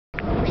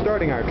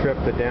Starting our trip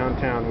to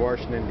downtown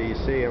Washington,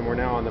 D.C., and we're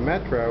now on the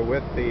Metro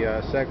with the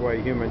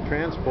Segway Human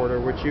Transporter,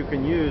 which you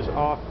can use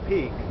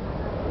off-peak.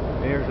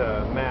 Here's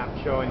a map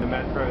showing the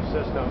Metro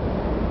system.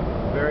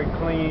 Very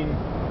clean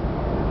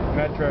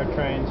Metro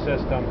train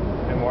system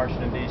in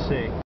Washington,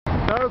 D.C.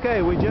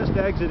 Okay, we just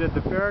exited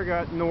the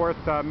Farragut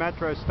North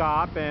Metro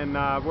stop, and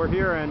we're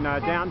here in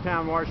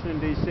downtown Washington,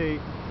 D.C.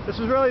 This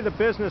is really the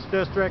business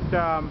district.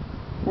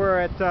 We're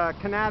at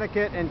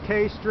Connecticut, and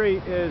K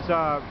Street is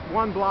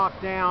one block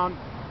down,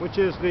 which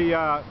is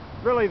the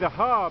really the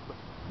hub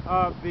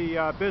of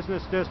the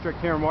business district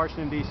here in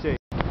Washington, D.C.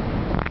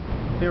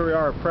 Here we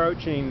are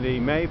approaching the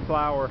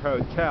Mayflower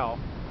Hotel,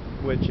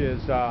 which is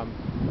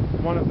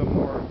one of the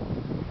more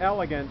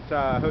elegant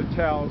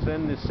hotels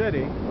in the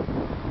city.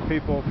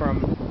 People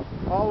from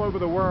all over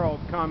the world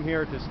come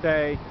here to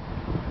stay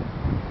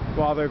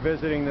while they're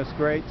visiting this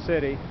great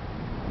city,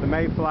 the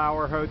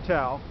Mayflower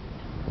Hotel.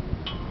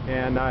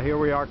 And here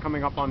we are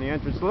coming up on the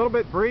entrance. A little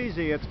bit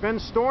breezy. It's been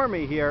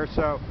stormy here,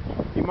 so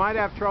you might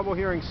have trouble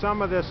hearing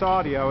some of this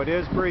audio. It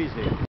is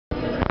breezy.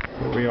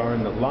 Here we are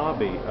in the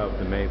lobby of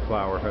the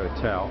Mayflower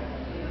Hotel.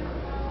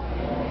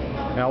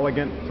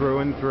 Elegant through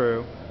and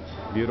through.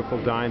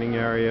 Beautiful dining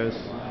areas.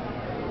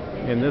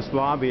 And this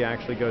lobby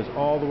actually goes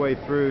all the way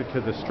through to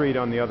the street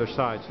on the other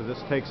side. So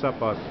this takes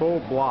up a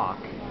full block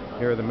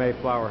here at the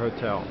Mayflower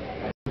Hotel.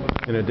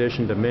 In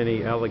addition to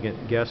many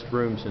elegant guest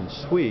rooms and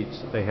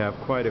suites, they have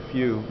quite a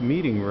few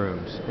meeting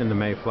rooms in the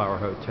Mayflower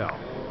Hotel.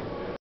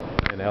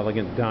 And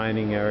elegant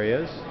dining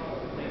areas.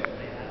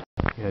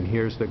 And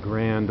here's the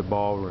Grand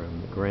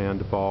Ballroom,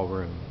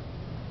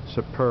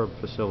 Superb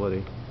facility.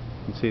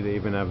 You can see they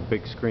even have a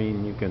big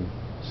screen you can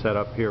set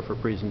up here for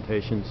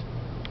presentations.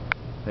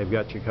 They've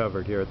got you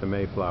covered here at the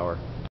Mayflower.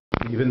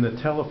 Even the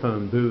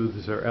telephone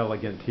booths are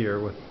elegant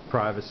here with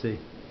privacy,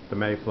 the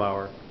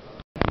Mayflower.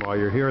 While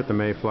you're here at the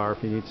Mayflower,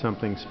 if you need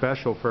something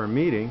special for a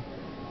meeting,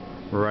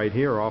 right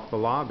here off the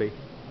lobby,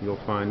 you'll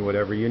find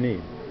whatever you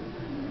need.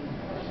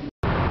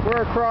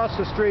 We're across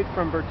the street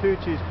from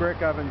Bertucci's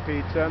Brick Oven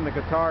Pizza and the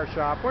Guitar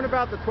Shop. We're in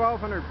about the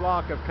 1200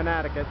 block of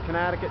Connecticut and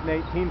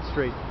 18th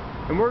Street.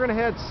 And we're going to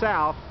head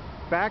south,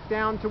 back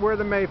down to where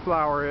the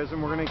Mayflower is,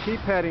 and we're going to keep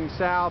heading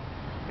south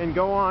and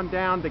go on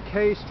down to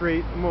K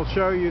Street, and we'll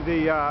show you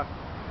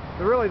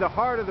really the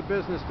heart of the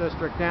business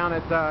district down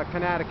at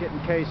Connecticut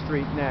and K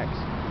Street next.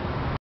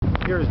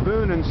 Here's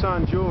Boone &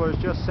 Son Jewelers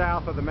just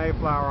south of the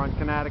Mayflower on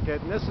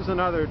Connecticut, and this is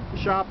another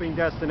shopping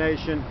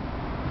destination.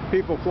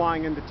 People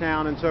flying into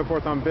town and so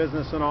forth on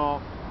business and all,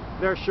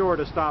 they're sure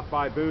to stop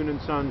by Boone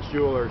 & Sons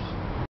Jewelers.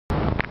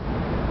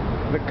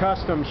 The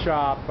Custom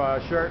Shop,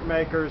 shirt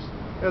makers,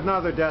 is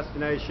another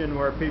destination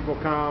where people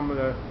come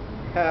to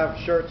have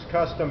shirts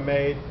custom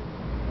made.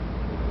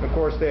 Of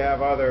course, they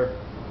have other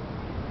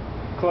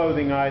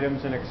clothing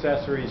items and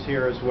accessories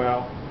here as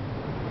well.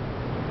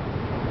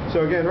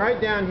 So again, right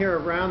down here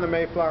around the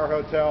Mayflower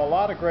Hotel, a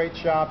lot of great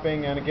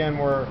shopping, and again,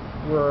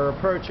 we're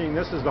approaching,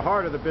 this is the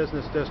heart of the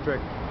business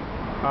district,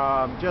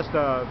 just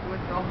a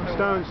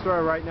stone's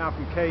throw right now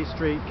from K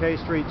Street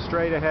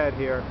straight ahead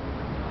here.